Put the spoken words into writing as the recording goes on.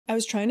I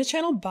was trying to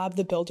channel Bob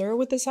the Builder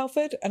with this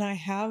outfit, and I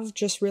have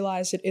just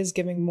realized it is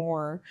giving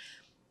more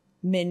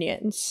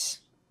Minions.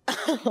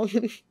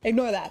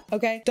 Ignore that,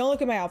 okay? Don't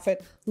look at my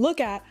outfit. Look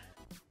at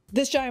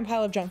this giant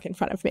pile of junk in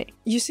front of me.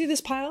 You see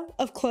this pile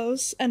of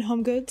clothes and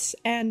home goods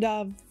and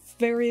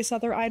various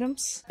other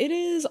items? It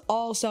is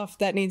all stuff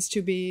that needs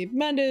to be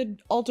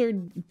mended,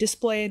 altered,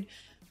 displayed,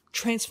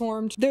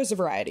 transformed. There's a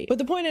variety. But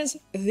the point is,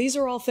 these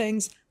are all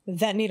things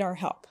that need our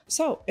help.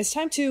 So it's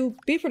time to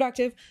be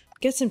productive,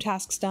 get some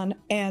tasks done,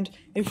 and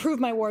improve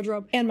my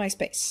wardrobe and my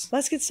space.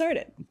 Let's get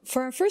started.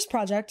 For our first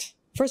project,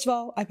 first of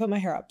all, I put my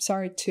hair up.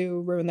 Sorry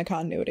to ruin the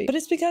continuity, but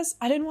it's because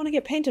I didn't want to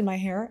get paint in my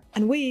hair,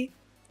 and we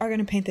are going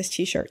to paint this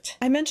t-shirt.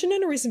 I mentioned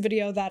in a recent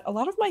video that a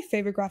lot of my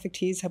favorite graphic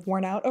tees have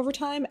worn out over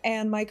time,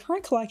 and my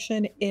current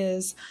collection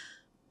is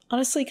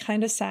honestly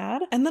kind of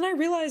sad. And then I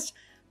realized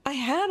I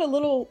had a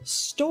little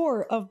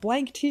store of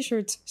blank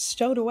t-shirts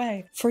stowed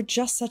away for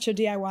just such a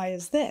DIY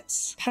as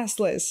this.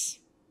 Past Liz.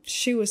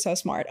 She was so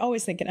smart,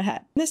 always thinking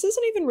ahead. This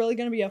isn't even really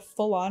going to be a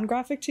full-on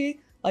graphic tee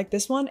like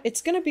this one.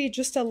 It's going to be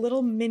just a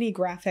little mini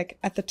graphic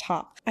at the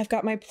top. I've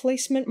got my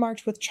placement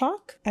marked with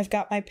chalk. I've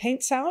got my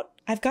paints out.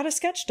 I've got a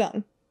sketch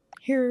done.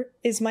 Here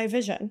is my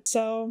vision.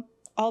 So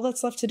all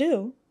that's left to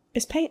do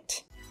is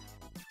paint.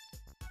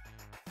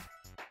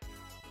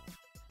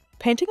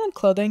 Painting on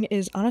clothing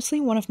is honestly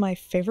one of my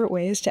favorite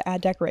ways to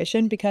add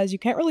decoration because you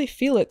can't really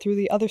feel it through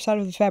the other side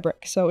of the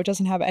fabric, so it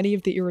doesn't have any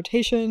of the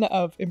irritation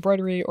of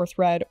embroidery or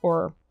thread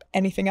or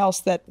anything else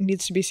that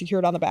needs to be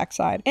secured on the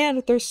backside.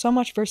 And there's so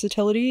much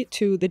versatility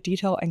to the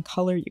detail and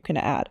color you can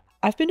add.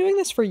 I've been doing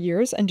this for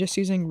years and just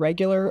using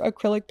regular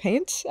acrylic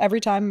paint.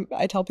 Every time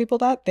I tell people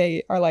that,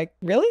 they are like,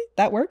 really?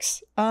 That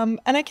works? And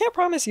I can't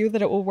promise you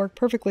that it will work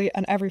perfectly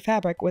on every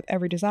fabric with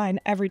every design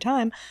every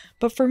time,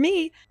 but for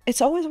me, it's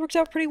always worked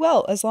out pretty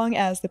well as long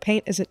as the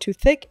paint isn't too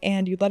thick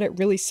and you let it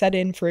really set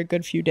in for a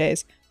good few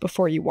days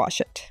before you wash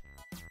it.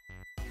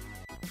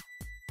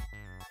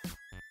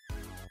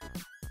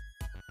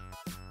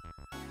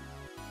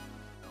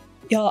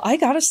 Y'all, I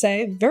gotta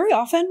say, very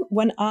often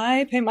when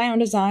I paint my own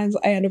designs,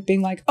 I end up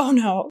being like, oh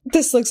no,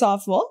 this looks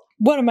awful.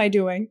 What am I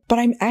doing? But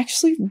I'm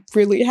actually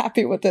really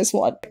happy with this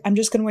one. I'm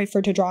just gonna wait for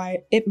it to dry.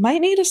 It might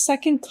need a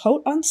second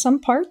coat on some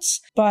parts,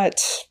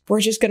 but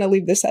we're just gonna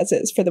leave this as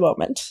is for the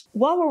moment.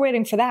 While we're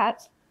waiting for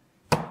that,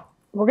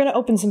 we're gonna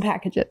open some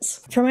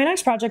packages. For my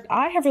next project,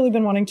 I have really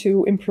been wanting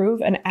to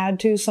improve and add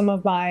to some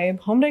of my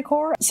home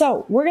decor.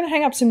 So we're gonna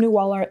hang up some new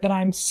wall art that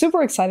I'm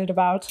super excited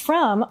about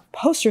from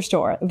Poster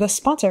Store, the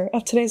sponsor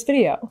of today's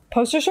video.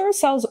 Poster Store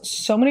sells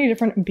so many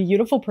different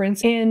beautiful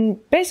prints in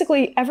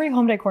basically every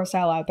home decor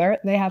style out there.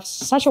 They have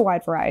such a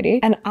wide variety,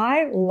 and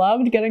I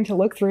loved getting to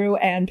look through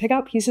and pick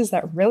out pieces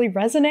that really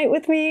resonate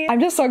with me. I'm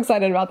just so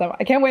excited about them.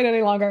 I can't wait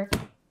any longer.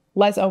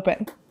 Let's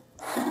open.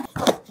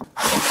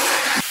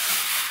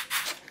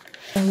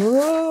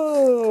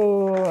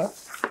 Ooh.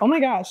 Oh my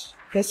gosh,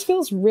 this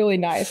feels really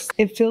nice.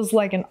 It feels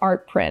like an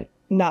art print,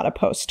 not a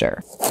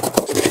poster.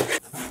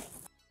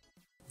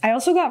 I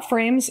also got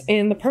frames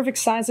in the perfect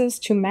sizes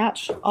to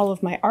match all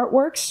of my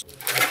artworks.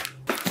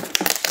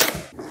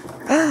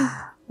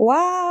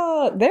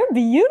 Wow, they're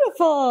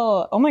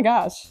beautiful. Oh my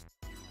gosh.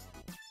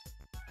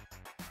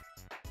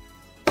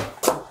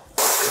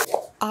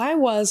 I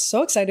was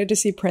so excited to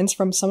see prints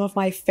from some of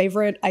my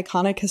favorite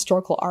iconic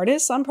historical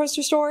artists on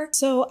Poster Store,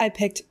 so I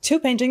picked two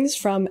paintings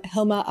from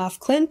Hilma af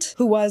Klint,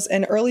 who was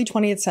an early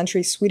 20th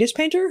century Swedish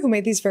painter who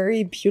made these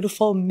very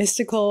beautiful,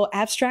 mystical,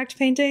 abstract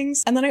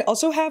paintings. And then I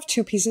also have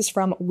two pieces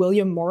from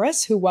William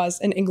Morris, who was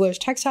an English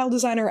textile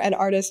designer and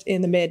artist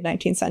in the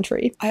mid-19th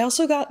century. I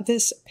also got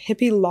this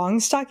Pippi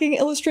Longstocking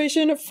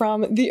illustration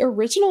from the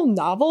original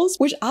novels,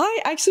 which I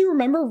actually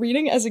remember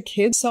reading as a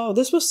kid, so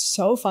this was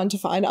so fun to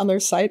find on their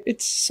site.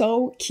 It's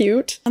so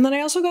cute. And then I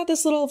also got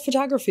this little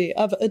photography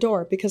of a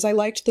door because I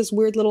liked this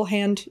weird little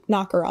hand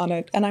knocker on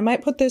it, and I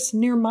might put this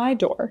near my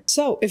door.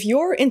 So if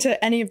you're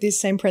into any of these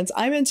same prints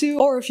I'm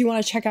into, or if you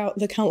want to check out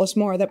the countless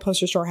more that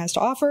Poster Store has to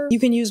offer, you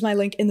can use my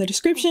link in the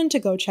description to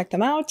go check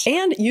them out,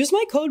 and use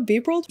my code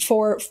BEEPWORLD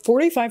for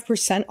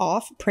 45%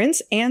 off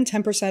prints and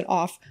 10%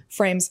 off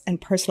frames and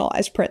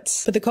personalized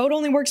prints. But the code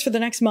only works for the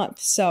next month,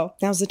 so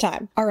now's the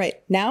time. All right,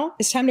 now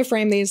it's time to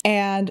frame these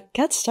and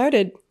get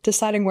started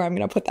deciding where I'm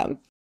going to put them.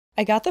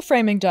 I got the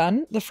framing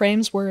done. The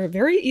frames were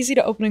very easy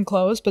to open and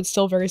close, but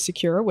still very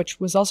secure, which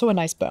was also a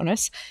nice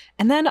bonus.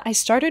 And then I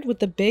started with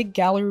the big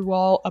gallery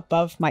wall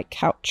above my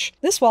couch.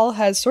 This wall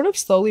has sort of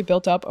slowly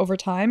built up over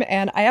time,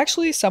 and I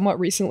actually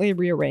somewhat recently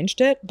rearranged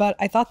it, but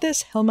I thought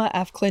this Hilma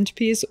af Klint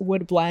piece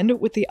would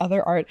blend with the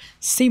other art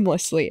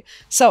seamlessly.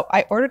 So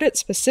I ordered it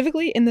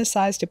specifically in this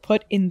size to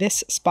put in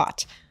this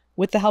spot,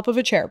 with the help of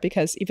a chair,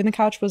 because even the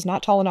couch was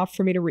not tall enough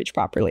for me to reach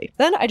properly.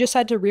 Then I just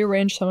had to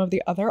rearrange some of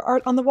the other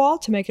art on the wall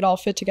to make it all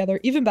fit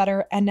together even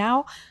better, and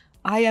now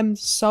I am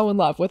so in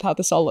love with how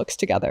this all looks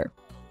together.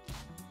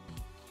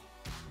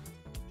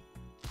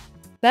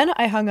 Then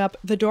I hung up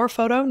the door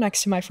photo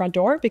next to my front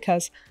door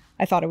because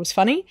I thought it was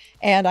funny,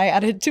 and I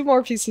added two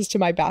more pieces to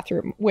my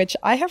bathroom, which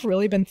I have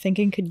really been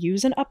thinking could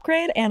use an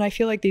upgrade, and I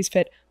feel like these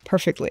fit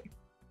perfectly.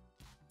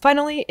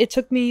 Finally, it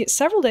took me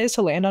several days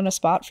to land on a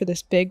spot for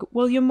this big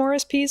William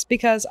Morris piece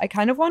because I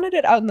kind of wanted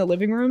it out in the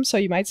living room, so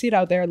you might see it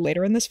out there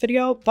later in this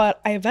video, but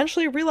I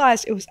eventually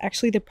realized it was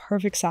actually the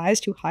perfect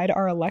size to hide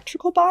our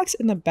electrical box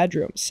in the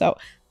bedroom, so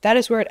that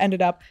is where it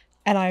ended up,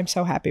 and I am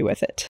so happy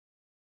with it.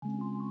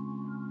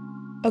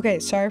 Okay,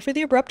 sorry for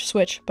the abrupt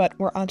switch, but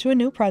we're onto a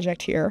new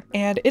project here,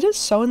 and it is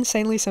so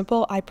insanely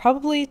simple, I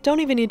probably don't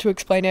even need to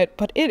explain it,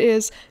 but it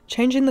is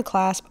changing the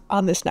clasp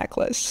on this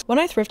necklace. When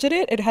I thrifted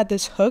it, it had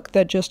this hook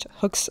that just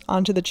hooks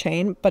onto the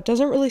chain, but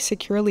doesn't really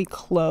securely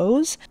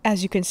close,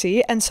 as you can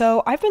see, and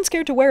so I've been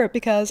scared to wear it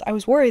because I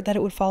was worried that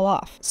it would fall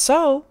off.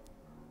 So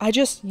I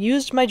just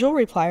used my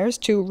jewelry pliers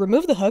to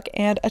remove the hook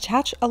and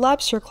attach a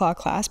lobster claw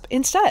clasp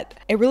instead.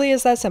 It really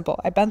is that simple.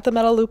 I bent the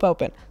metal loop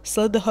open,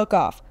 slid the hook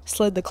off,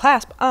 slid the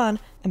clasp on,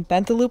 and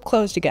bent the loop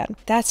closed again.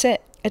 That's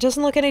it. It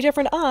doesn't look any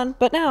different on,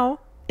 but now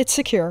it's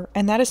secure,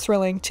 and that is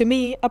thrilling to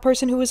me, a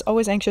person who is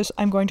always anxious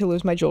I'm going to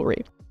lose my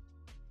jewelry.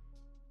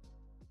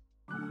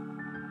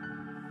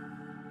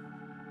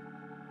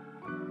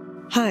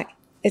 Hi,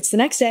 it's the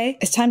next day.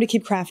 It's time to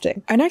keep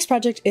crafting. Our next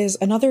project is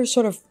another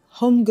sort of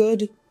home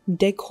good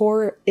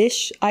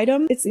decor-ish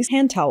item. It's these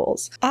hand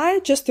towels.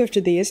 I just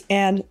thrifted these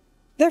and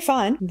they're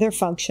fine, they're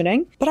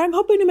functioning, but I'm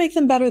hoping to make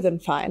them better than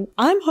fine.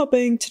 I'm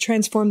hoping to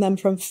transform them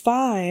from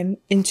fine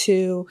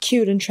into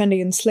cute and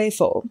trendy and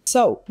slayful.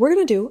 So we're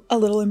gonna do a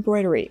little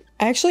embroidery.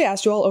 I actually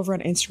asked you all over on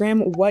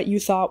Instagram what you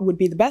thought would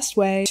be the best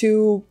way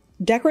to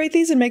decorate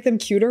these and make them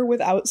cuter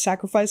without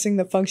sacrificing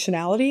the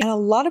functionality. And a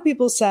lot of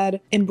people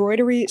said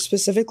embroidery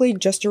specifically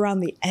just around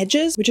the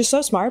edges, which is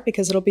so smart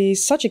because it'll be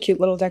such a cute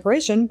little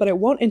decoration, but it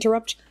won't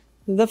interrupt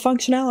the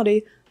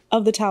functionality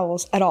of the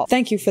towels at all.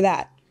 Thank you for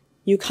that,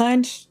 you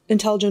kind,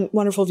 intelligent,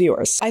 wonderful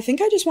viewers. I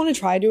think I just want to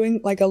try doing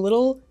like a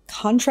little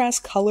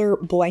contrast color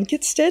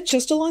blanket stitch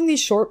just along these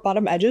short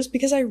bottom edges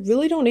because I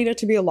really don't need it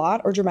to be a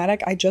lot or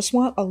dramatic. I just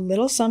want a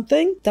little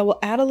something that will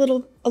add a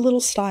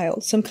little style,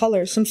 some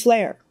color, some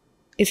flair,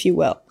 if you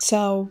will.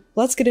 So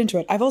let's get into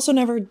it. I've also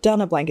never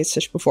done a blanket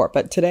stitch before,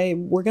 but today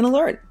we're gonna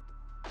learn.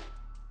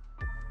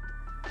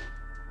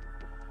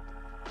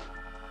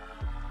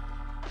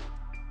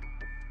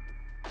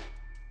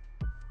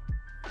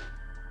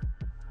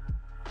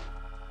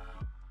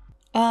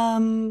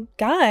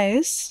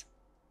 Guys,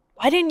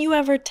 why didn't you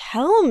ever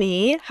tell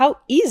me how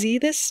easy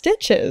this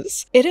stitch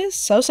is? It is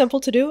so simple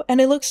to do and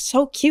it looks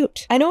so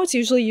cute. I know it's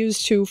usually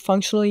used to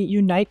functionally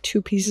unite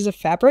two pieces of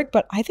fabric,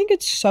 but I think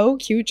it's so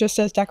cute just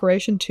as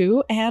decoration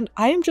too, and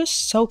I am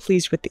just so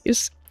pleased with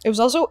these. It was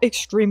also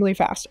extremely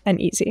fast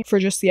and easy for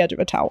just the edge of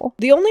a towel.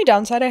 The only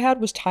downside I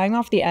had was tying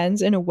off the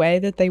ends in a way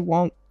that they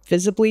won't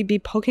visibly be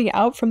poking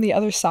out from the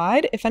other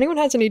side. If anyone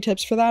has any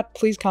tips for that,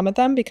 please comment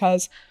them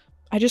because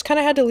I just kind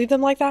of had to leave them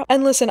like that.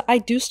 And listen, I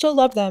do still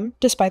love them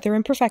despite their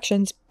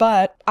imperfections,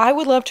 but I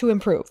would love to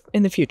improve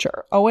in the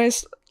future.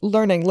 Always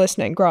learning,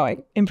 listening,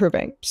 growing,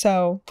 improving.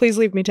 So please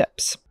leave me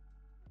tips.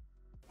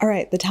 All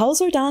right, the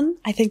towels are done.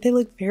 I think they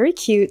look very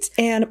cute.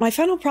 And my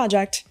final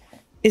project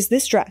is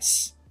this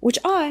dress, which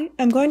I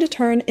am going to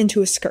turn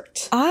into a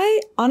skirt.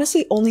 I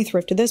honestly only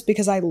thrifted this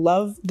because I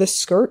love the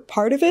skirt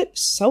part of it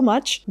so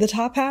much. The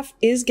top half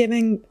is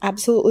giving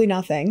absolutely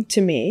nothing to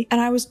me, and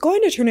I was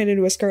going to turn it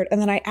into a skirt,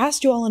 and then I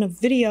asked you all in a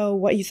video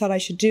what you thought I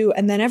should do,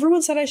 and then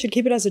everyone said I should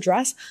keep it as a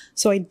dress,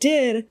 so I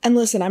did. And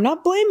listen, I'm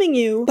not blaming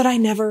you, but I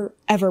never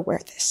ever wear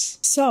this.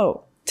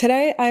 So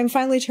today I am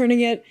finally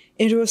turning it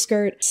into a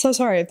skirt. So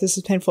sorry if this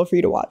is painful for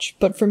you to watch,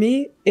 but for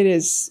me, it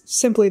is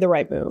simply the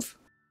right move.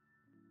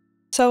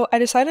 So I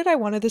decided I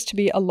wanted this to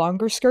be a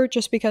longer skirt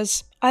just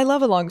because I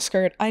love a long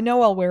skirt. I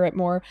know I'll wear it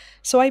more.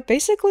 So I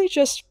basically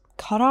just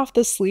cut off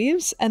the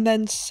sleeves and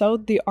then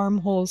sewed the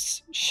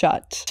armholes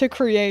shut to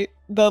create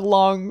the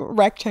long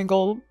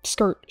rectangle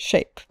skirt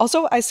shape.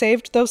 Also, I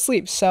saved those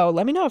sleeves, so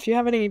let me know if you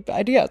have any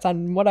ideas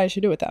on what I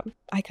should do with them.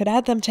 I could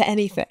add them to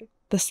anything.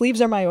 The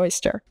sleeves are my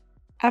oyster.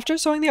 After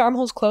sewing the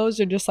armholes closed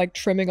and just like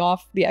trimming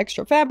off the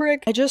extra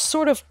fabric, I just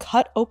sort of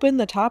cut open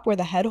the top where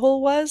the head hole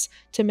was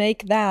to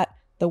make that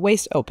the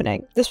waist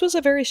opening. This was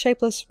a very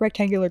shapeless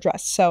rectangular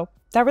dress, so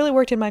that really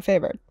worked in my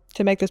favor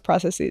to make this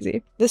process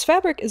easy. This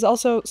fabric is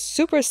also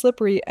super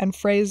slippery and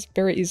frays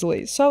very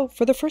easily, so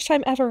for the first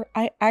time ever,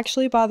 I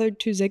actually bothered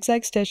to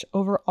zigzag stitch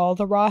over all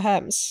the raw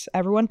hems.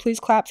 Everyone please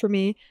clap for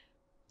me.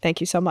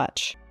 Thank you so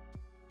much.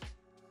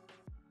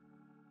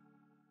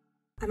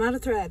 I'm out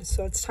of thread,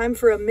 so it's time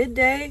for a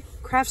midday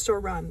craft store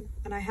run,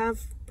 and I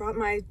have brought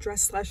my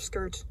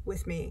dress/skirt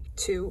with me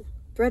to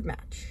thread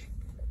match.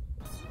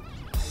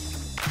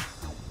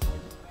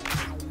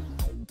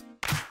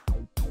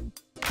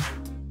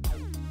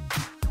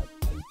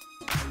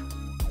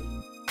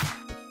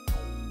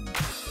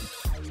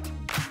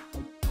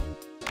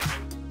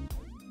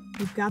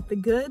 We've got the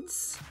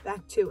goods,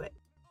 back to it.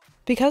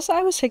 Because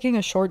I was taking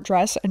a short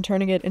dress and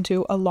turning it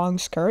into a long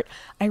skirt,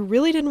 I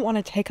really didn't want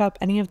to take up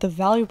any of the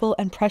valuable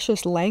and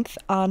precious length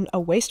on a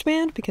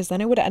waistband because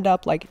then it would end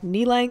up like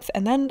knee length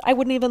and then I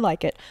wouldn't even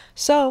like it.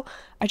 So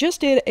I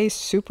just did a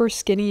super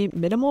skinny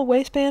minimal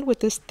waistband with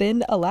this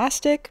thin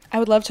elastic. I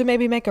would love to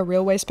maybe make a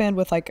real waistband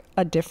with like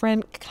a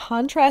different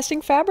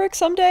contrasting fabric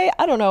someday.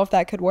 I don't know if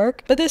that could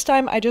work, but this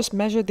time I just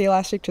measured the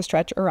elastic to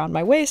stretch around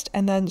my waist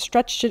and then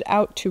stretched it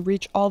out to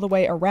reach all the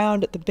way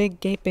around the big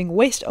gaping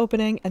waist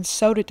opening and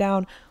sewed it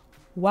down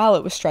while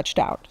it was stretched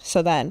out.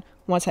 So then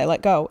once I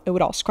let go, it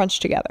would all scrunch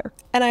together.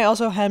 And I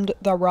also hemmed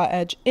the raw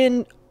edge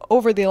in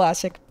over the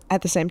elastic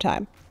at the same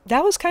time.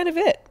 That was kind of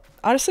it.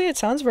 Honestly, it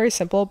sounds very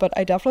simple, but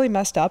I definitely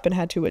messed up and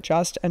had to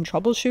adjust and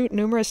troubleshoot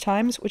numerous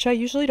times, which I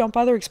usually don't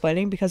bother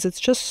explaining because it's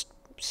just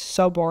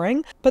so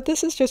boring. But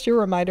this is just your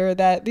reminder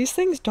that these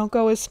things don't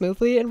go as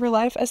smoothly in real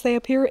life as they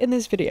appear in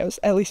these videos,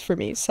 at least for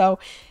me. So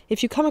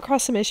if you come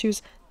across some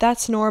issues,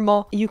 that's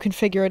normal. You can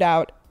figure it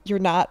out. You're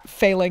not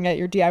failing at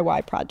your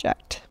DIY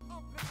project.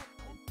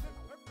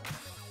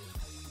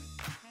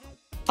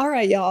 All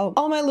right, y'all.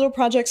 All my little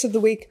projects of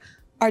the week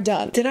are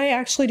done. Did I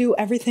actually do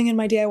everything in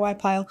my DIY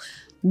pile?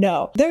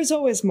 No, there's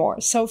always more.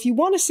 So if you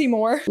want to see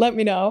more, let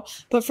me know.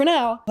 But for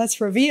now,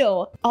 let's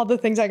reveal all the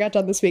things I got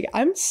done this week.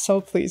 I'm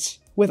so pleased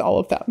with all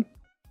of them.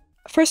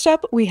 First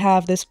up, we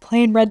have this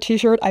plain red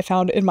t-shirt I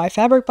found in my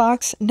fabric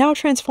box, now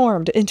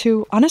transformed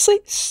into,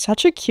 honestly,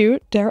 such a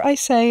cute, dare I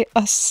say,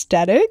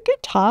 aesthetic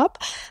top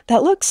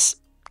that looks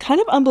kind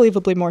of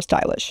unbelievably more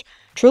stylish.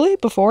 Truly,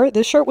 before,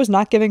 this shirt was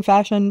not giving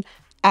fashion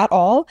at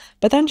all,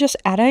 but then just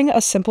adding a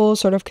simple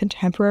sort of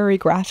contemporary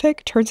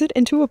graphic turns it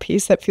into a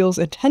piece that feels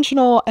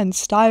intentional and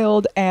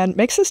styled and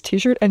makes this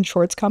t-shirt and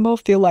shorts combo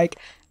feel like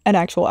an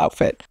actual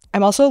outfit.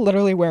 I'm also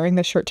literally wearing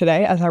this shirt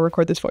today as I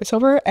record this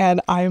voiceover, and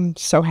I'm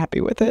so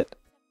happy with it.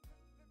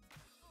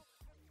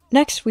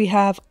 Next, we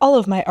have all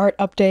of my art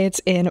updates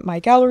in my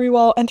gallery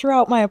wall and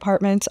throughout my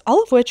apartment,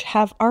 all of which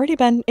have already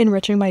been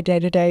enriching my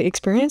day-to-day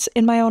experience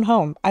in my own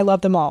home. I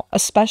love them all,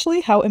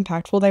 especially how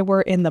impactful they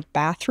were in the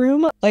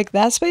bathroom. Like,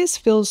 that space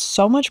feels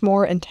so much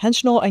more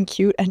intentional and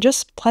cute and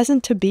just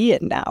pleasant to be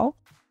in now.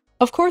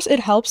 Of course, it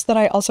helps that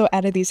I also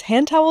added these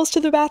hand towels to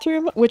the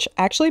bathroom, which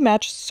actually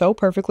match so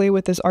perfectly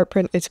with this art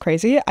print. It's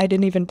crazy. I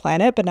didn't even plan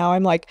it, but now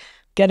I'm like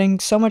getting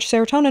so much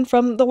serotonin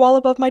from the wall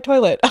above my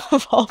toilet,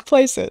 of all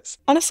places.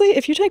 Honestly,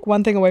 if you take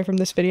one thing away from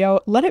this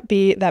video, let it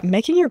be that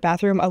making your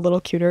bathroom a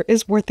little cuter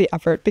is worth the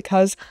effort,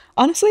 because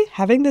honestly,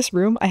 having this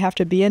room I have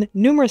to be in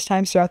numerous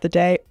times throughout the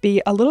day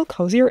be a little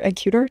cozier and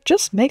cuter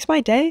just makes my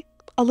day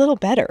a little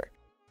better.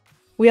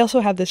 We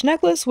also have this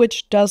necklace,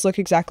 which does look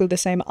exactly the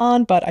same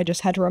on, but I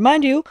just had to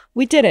remind you,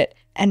 we did it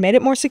and made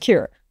it more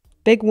secure.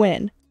 Big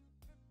win.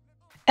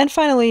 And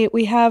finally,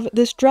 we have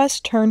this dress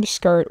turned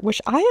skirt,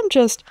 which I am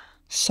just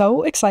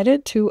so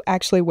excited to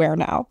actually wear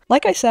now.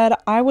 Like I said,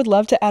 I would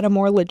love to add a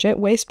more legit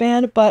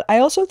waistband, but I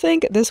also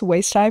think this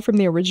waist tie from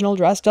the original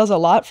dress does a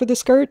lot for the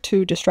skirt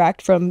to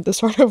distract from the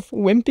sort of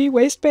wimpy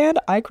waistband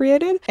I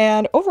created.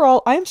 And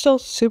overall, I am still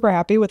super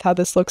happy with how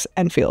this looks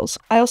and feels.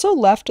 I also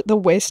left the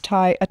waist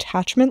tie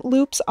attachment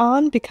loops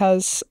on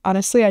because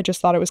honestly, I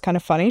just thought it was kind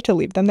of funny to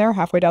leave them there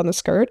halfway down the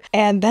skirt.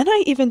 And then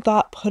I even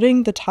thought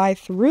putting the tie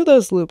through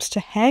those loops to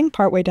hang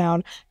partway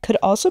down could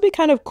also be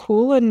kind of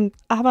cool and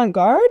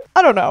avant-garde.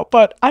 I don't know,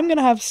 but I'm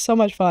gonna have so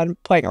much fun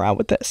playing around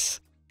with this.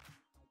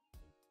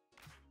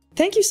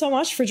 Thank you so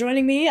much for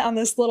joining me on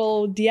this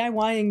little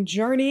DIYing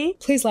journey.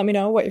 Please let me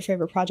know what your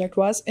favorite project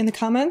was in the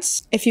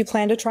comments. If you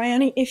plan to try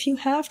any, if you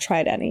have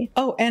tried any.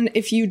 Oh, and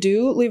if you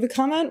do leave a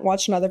comment,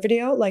 watch another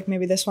video, like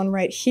maybe this one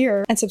right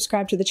here, and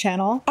subscribe to the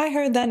channel. I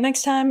heard that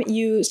next time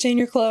you stain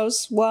your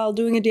clothes while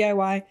doing a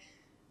DIY,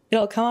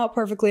 it'll come out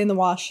perfectly in the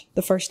wash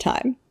the first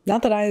time.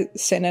 Not that I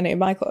stain any of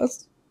my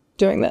clothes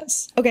doing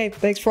this. Okay,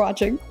 thanks for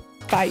watching.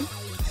 Bye.